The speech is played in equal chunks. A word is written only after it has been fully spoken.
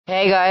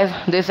Hey guys,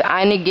 this is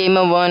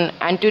iNickGamer1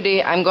 and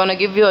today I'm gonna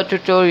give you a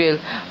tutorial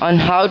on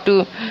how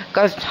to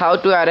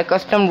add a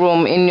custom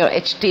ROM in your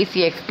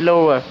HTC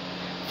Explorer.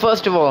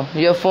 First of all,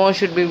 your phone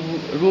should be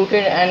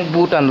rooted and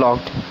boot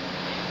unlocked.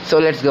 So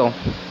let's go.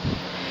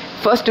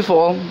 First of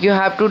all, you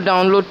have to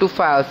download two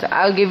files.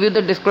 I'll give you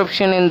the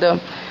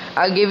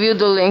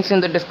links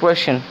in the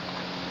description.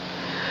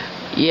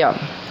 Yeah.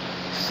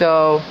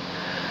 So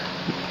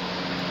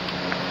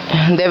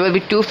there will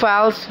be two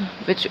files,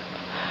 which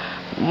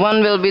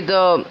one will be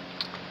the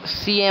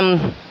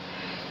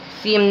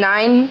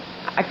CM9.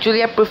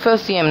 Actually I prefer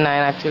CM9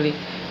 actually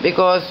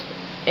because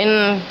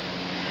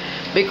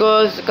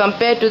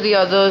compared to the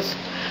others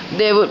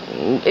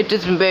it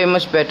is very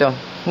much better.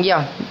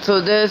 Yeah,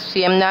 so there's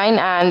CM9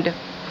 and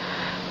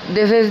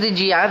this is the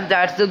G app,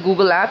 that's the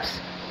Google apps.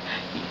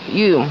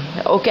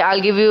 I'll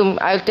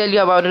tell you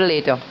about it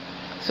later.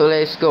 So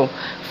let's go.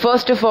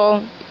 First of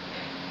all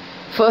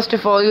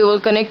you will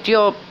connect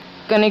your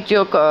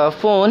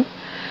phone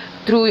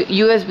through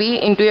USB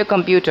into your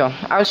computer.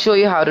 I'll show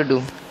you how to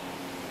do.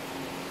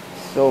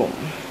 So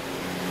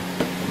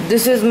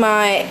this is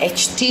my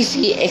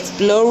HTC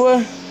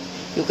Explorer.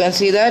 You can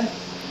see that.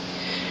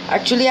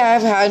 Actually I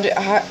have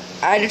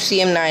added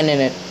CM9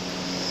 in it.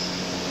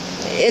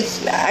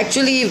 It's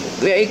actually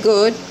very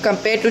good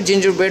compared to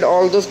Gingerbread,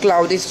 all those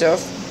cloudy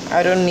stuff.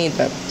 I don't need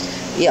that.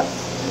 Yeah,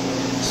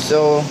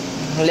 so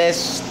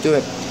let's do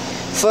it.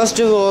 First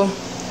of all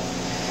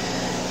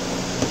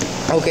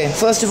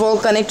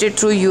connect it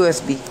through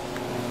USB.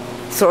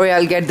 Sorry,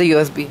 I'll get the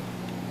USB.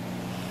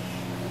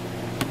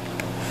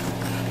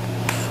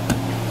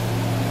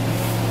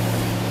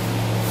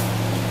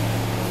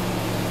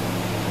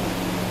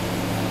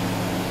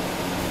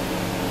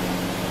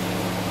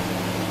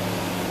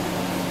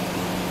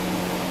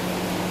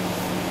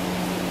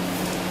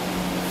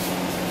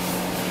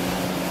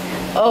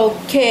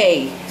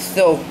 Okay,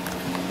 so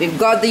we've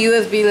got the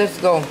USB. Let's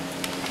go.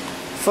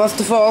 First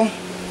of all,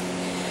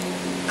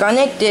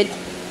 connect it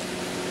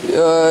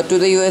to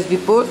the USB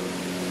port.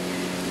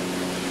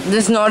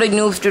 This is not a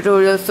noob's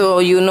tutorial, so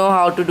you know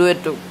how to do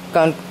it to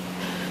connect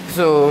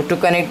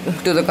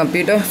to the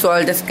computer. So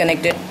I'll just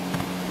connect it.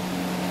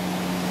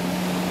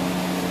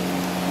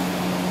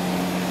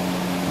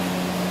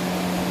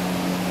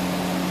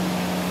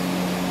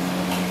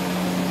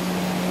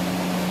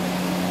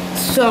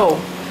 So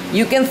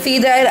you can see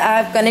that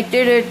I have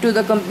connected it to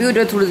the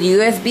computer through the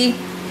USB.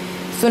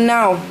 So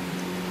now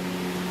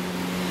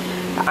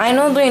I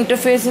know the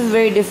interface is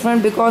very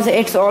different because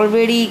it's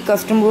already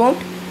custom ROMed.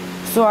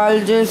 So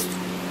I'll just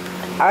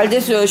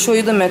show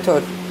you the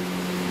method.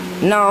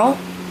 Now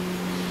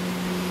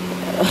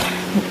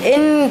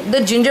in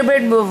the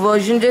Gingerbread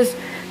version, just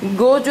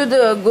go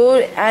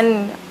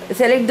and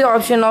select the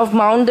option of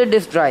mount the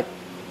disk drive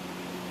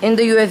in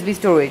the USB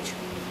storage.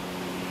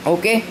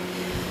 Okay,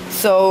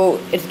 so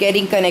it's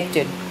getting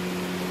connected.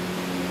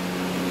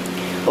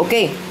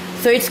 Okay,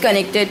 so it's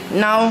connected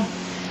now.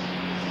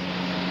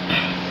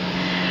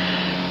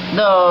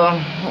 So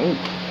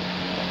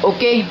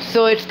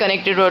it's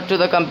connected to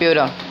the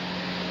computer.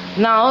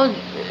 Now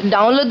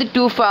download the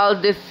two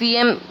files, the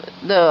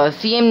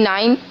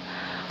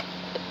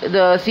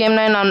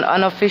CM9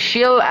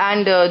 unofficial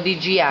and the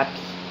G apps.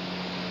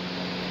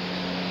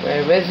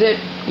 Where is it?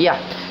 Yeah,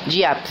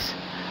 G apps.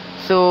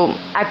 So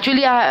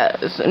actually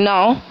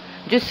now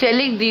just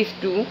select these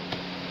two.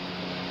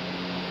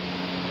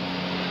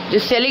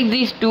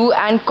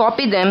 And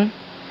copy them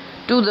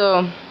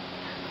to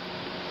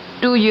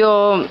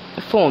your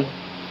phone.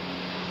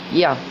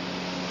 Yeah,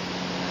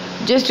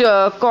 just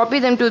copy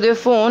them to their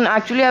phone.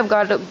 Actually I've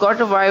got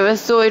a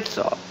virus, so it's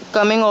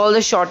coming all the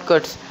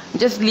shortcuts.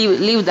 Just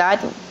leave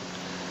that.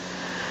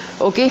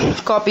 Okay,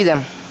 copy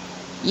them.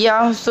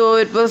 Yeah, so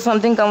it will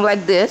something come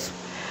like this.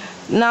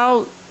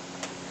 Now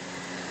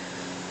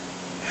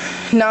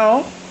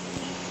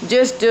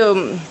just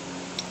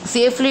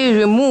safely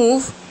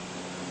remove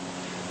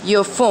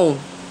your phone.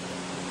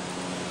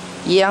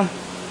 Yeah,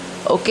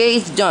 okay,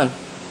 it's done.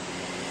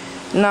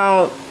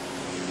 Now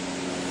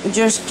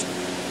just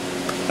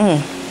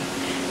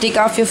take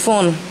off your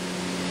phone.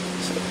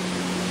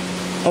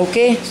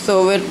 Okay,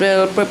 so it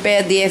will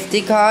prepare the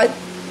SD card,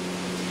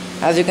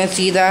 as you can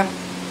see that.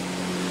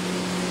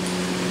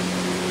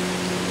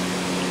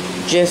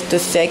 Just a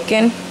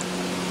second.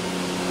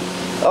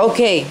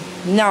 Okay,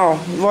 now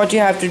what you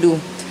have to do,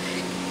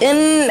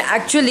 in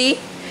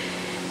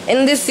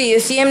this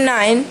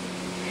CM9,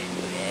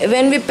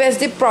 when we press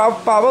the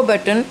power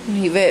button,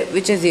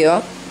 which is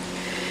here,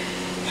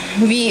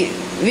 we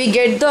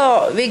get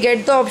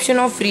the option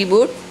of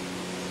reboot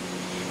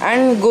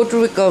and go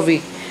to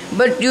recovery,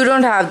 but you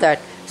don't have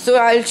that. So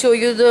I'll show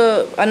you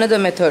another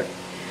method.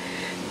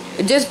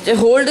 Just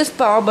hold this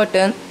power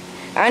button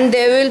and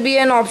there will be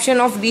an option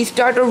of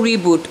restart or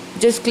reboot.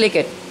 Just click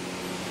it.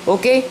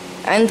 Okay,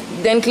 and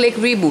then click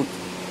reboot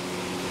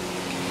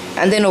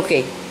and then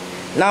okay.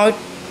 Now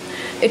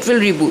it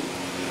will reboot,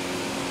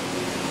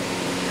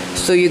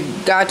 so you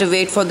gotta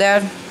wait for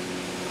that.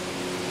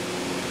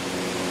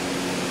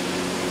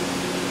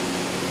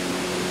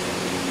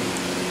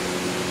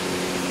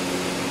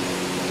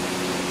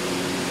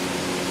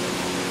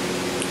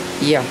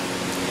 Yeah.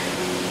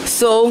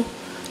 So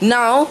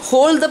now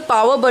hold the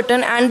power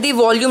button and the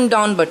volume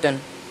down button.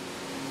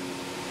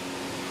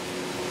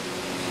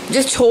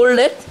 Just hold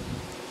it.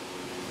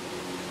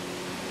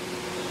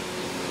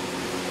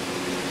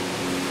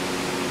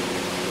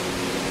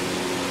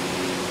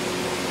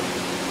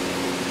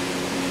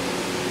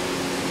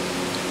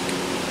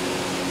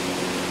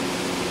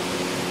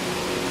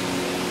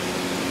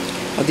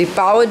 The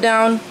power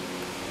down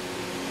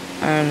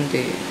and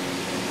the,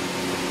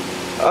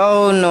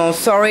 oh no,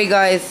 sorry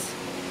guys,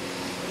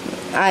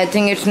 I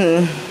think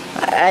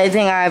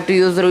I have to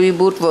use the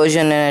reboot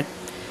version in it.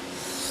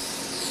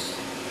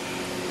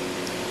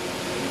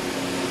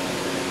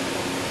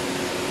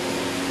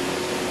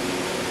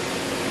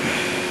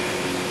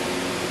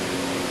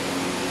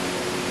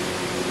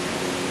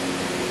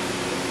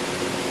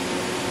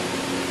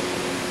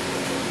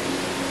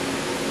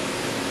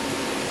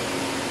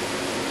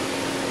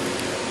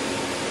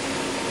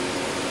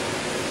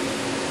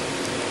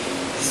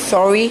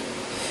 Sorry,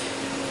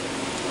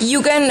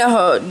 you can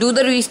do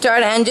the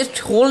restart and just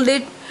hold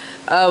it,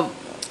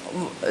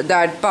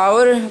 that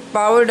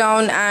power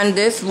down and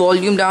this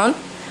volume down,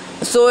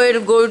 so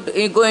it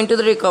go into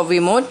the recovery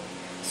mode.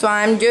 So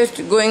I am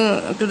just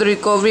going to the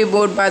recovery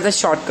mode by the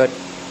shortcut.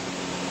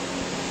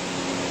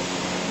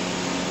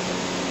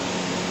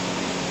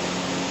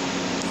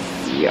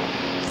 Yeah.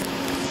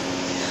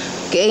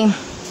 Okay,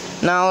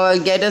 now I'll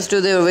get us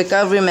to the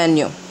recovery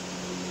menu.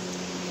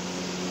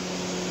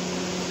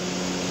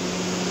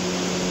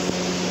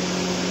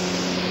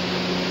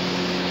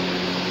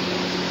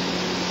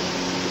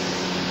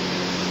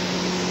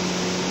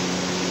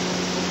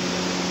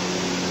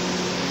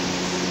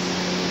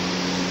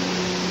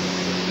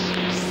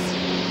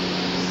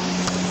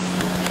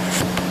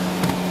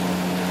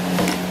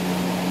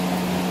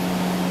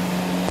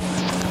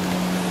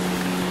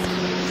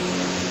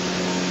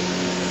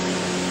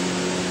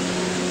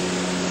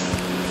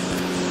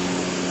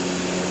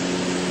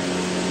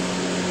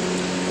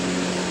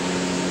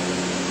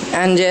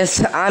 And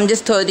I'm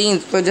just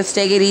 13, so just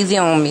take it easy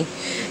on me.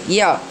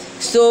 Yeah,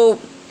 so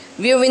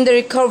we are in the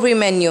recovery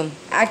menu.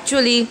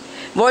 Actually,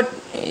 what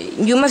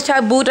you must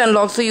have boot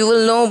unlocked, so you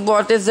will know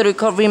what is the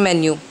recovery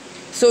menu.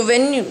 So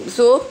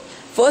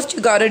first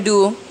you gotta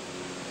do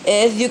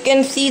is, you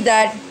can see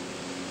that,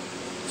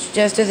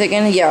 just a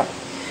second. Yeah,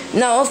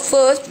 now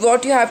first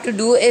what you have to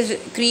do is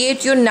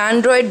create your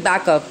nandroid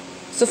backup.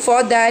 So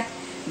for that,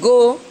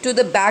 go to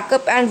the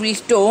backup and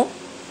restore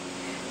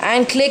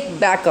and click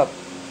backup.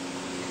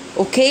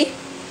 Okay,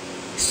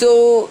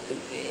 so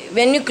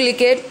when you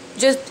click it,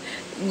 just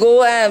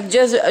go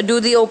just do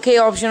the OK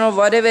option or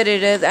whatever it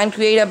is and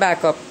create a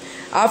backup.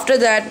 After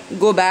that,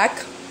 go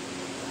back.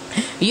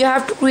 You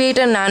have to create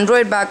an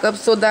Android backup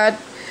so that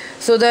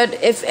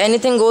if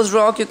anything goes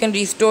wrong, you can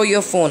restore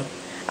your phone.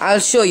 I'll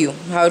show you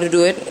how to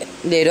do it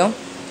later.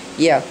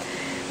 Yeah,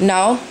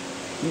 now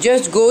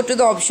just go to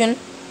the option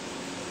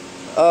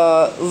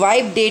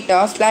wipe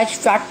data /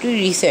 factory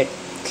reset.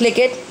 Click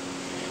it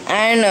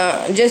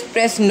and just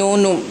press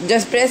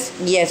just press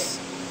yes,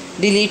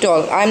 delete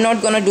all. I'm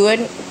not gonna do it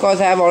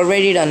because I have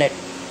already done it.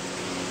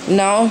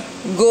 Now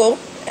go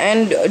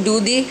and do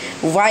the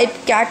wipe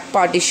cache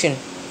partition.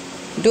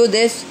 Do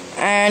this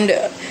and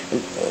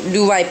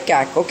do wipe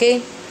cache.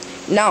 Okay,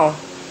 now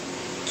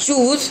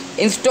choose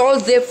install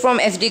zip from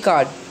SD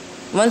card.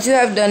 Once you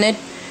have done it,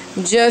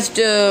 just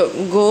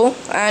go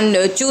and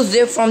choose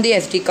zip from the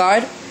SD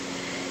card,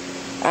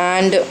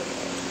 and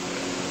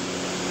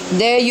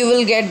there you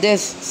will get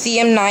this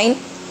CM9.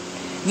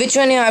 Which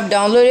one you have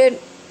downloaded,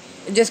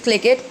 just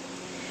click it.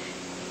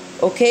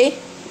 Okay,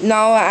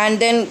 now and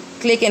then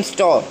click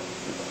install.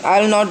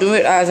 I will not do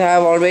it as I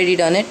have already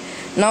done it.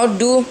 Now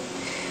do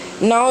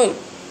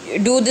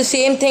the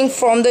same thing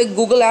from the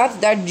Google apps,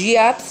 that G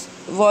apps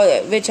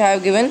which I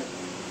have given.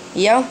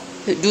 Yeah,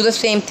 do the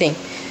same thing.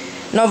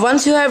 Now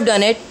once you have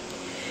done it,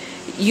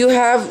 you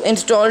have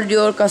installed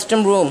your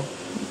custom ROM,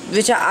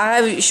 which I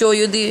have showed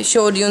you in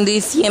the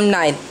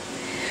CM9.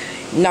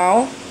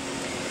 Now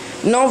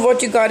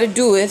what you gotta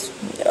do is,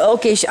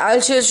 okay,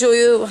 I'll show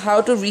you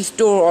how to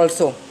restore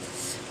also.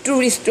 To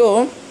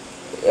restore,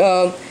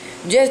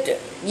 just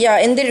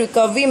in the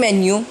recovery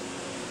menu,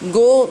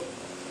 go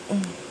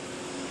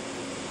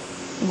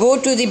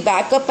to the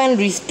backup and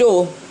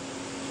restore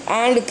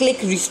and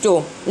click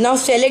restore. Now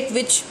select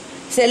which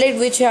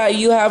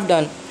you have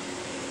done.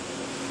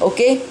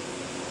 Okay,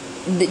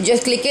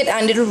 just click it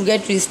and it will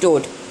get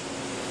restored.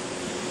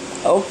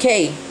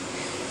 Okay,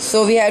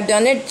 so we have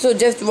done it. So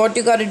just what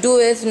you got to do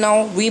is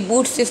now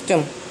reboot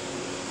system.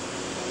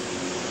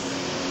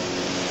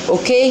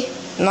 Okay,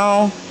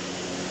 now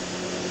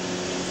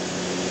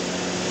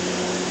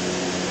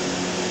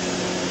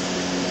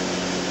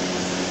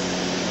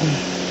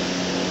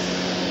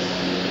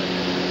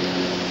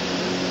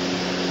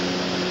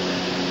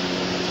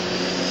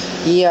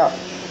yeah,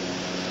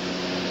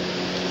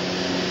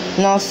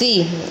 now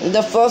see,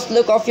 the first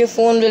look of your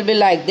phone will be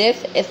like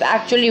this. It's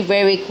actually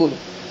very cool.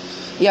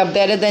 Yeah,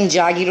 better than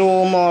Jaggy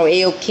ROM or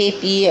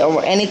AOKP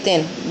or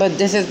anything, but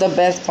this is the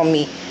best for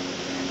me.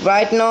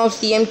 Right now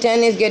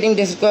CM10 is getting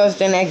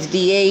discussed in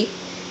XDA,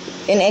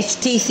 in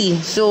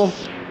HTC, so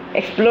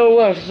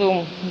Explorer,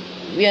 so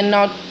we are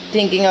not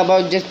thinking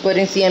about just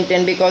putting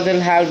CM10 because it'll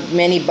have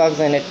many bugs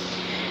in it.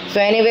 So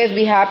anyways,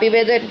 be happy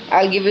with it.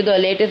 I'll give you the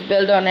latest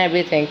build on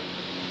everything.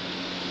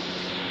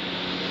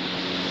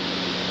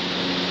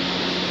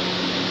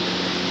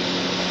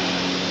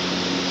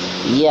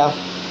 Yeah,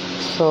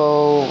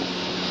 so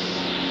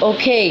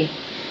okay,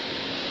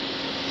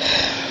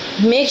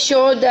 make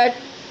sure that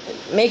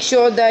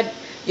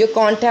your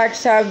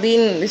contacts have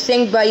been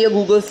synced by your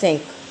Google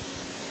Sync.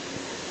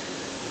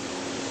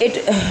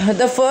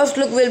 The first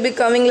look will be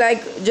coming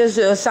like just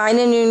sign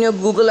in your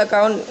Google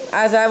account,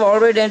 as I've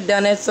already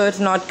done it, so it's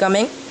not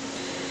coming.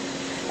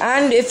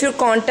 And if your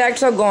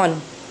contacts are gone,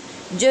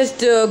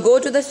 just go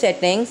to the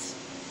settings,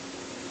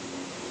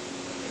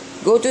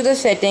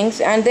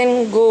 and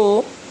then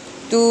go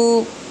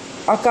to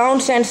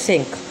accounts and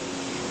sync,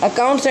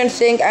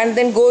 and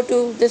then go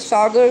to the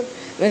Sagar,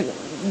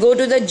 go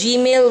to the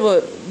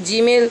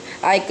Gmail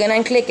icon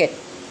and click it,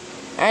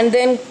 and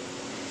then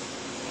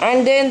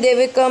there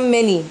will come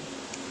many,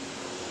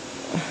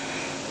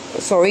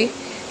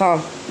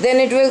 then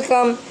it will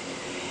come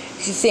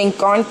sync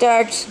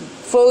contacts,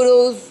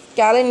 photos,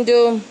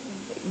 calendar,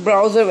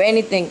 browser,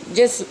 anything.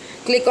 Just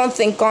click on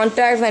sync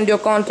contacts and your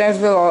contacts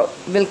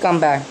will come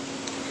back.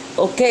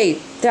 Okay,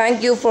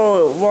 thank you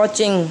for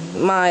watching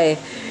my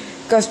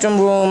custom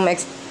ROM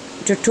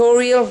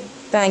tutorial.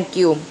 Thank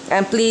you,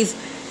 and please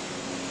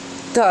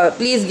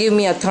give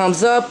me a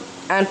thumbs up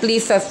and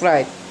please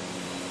subscribe.